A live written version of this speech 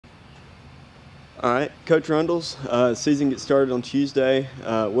All right, Coach Rundles, season gets started on Tuesday.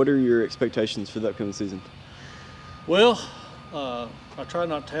 What are your expectations for the upcoming season? Well, I try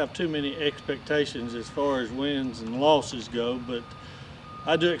not to have too many expectations as far as wins and losses go, but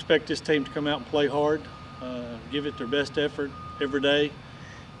I do expect this team to come out and play hard, give it their best effort every day.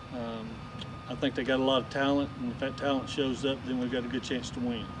 I think they got a lot of talent, and if that talent shows up, then we've got a good chance to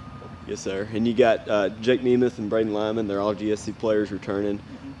win. Yes, sir. And you got Jake Nemeth and Braden Lyman. They're all GSC players returning.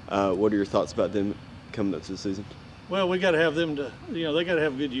 What are your thoughts about them coming up to the season? Well, we got to have them to, they got to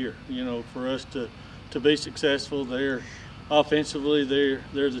have a good year, for us to be successful. They're offensively,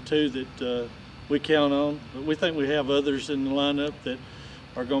 they're the two that we count on. But we think we have others in the lineup that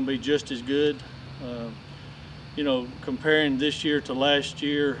are going to be just as good. Comparing this year to last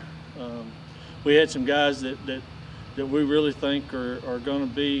year, we had some guys that we really think are going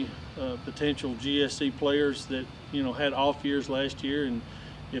to be potential GSC players that had off years last year, and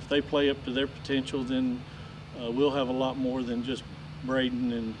if they play up to their potential, then we'll have a lot more than just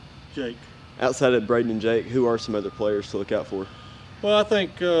Braden and Jake. Outside of Braden and Jake, who are some other players to look out for? Well, I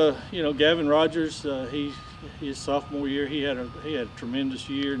think Gavin Rogers. His sophomore year, he had a tremendous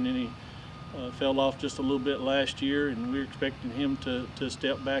year, and then he fell off just a little bit last year, and we're expecting him to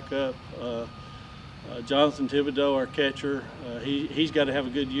step back up. Jonathan Thibodeau, our catcher, he's got to have a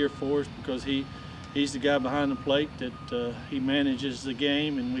good year for us because he's the guy behind the plate that he manages the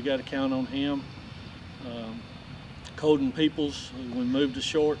game, and we got to count on him. Colton Peoples, we moved to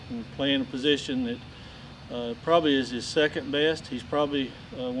short and playing a position that probably is his second best. He's probably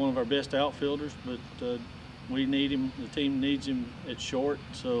one of our best outfielders, but we need him. The team needs him at short,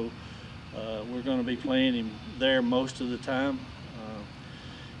 so we're going to be playing him there most of the time.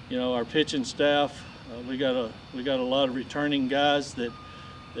 Our pitching staff, we got a lot of returning guys that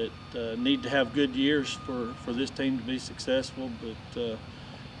need to have good years for this team to be successful. But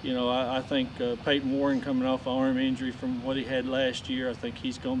I think Peyton Warren coming off an arm injury from what he had last year, I think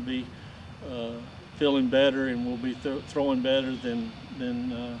he's going to be feeling better and will be throwing better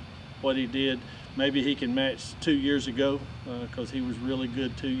than what he did. Maybe he can match 2 years ago because he was really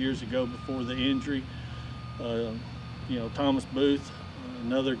good 2 years ago before the injury. Thomas Booth,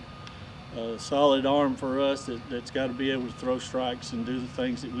 another solid arm for us that's got to be able to throw strikes and do the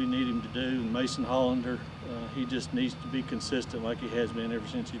things that we need him to do. And Mason Hollander, he just needs to be consistent like he has been ever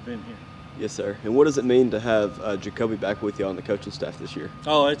since he's been here. Yes, sir. And what does it mean to have Jacoby back with you on the coaching staff this year?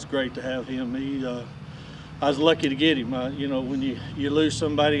 Oh, it's great to have him. I was lucky to get him. When you lose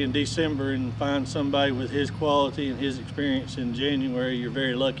somebody in December and find somebody with his quality and his experience in January, you're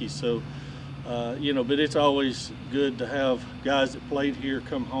very lucky. So, but it's always good to have guys that played here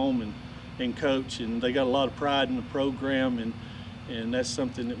come home and coach, and they got a lot of pride in the program, and that's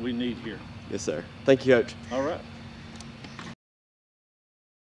something that we need here. Yes, sir. Thank you, Coach. All right.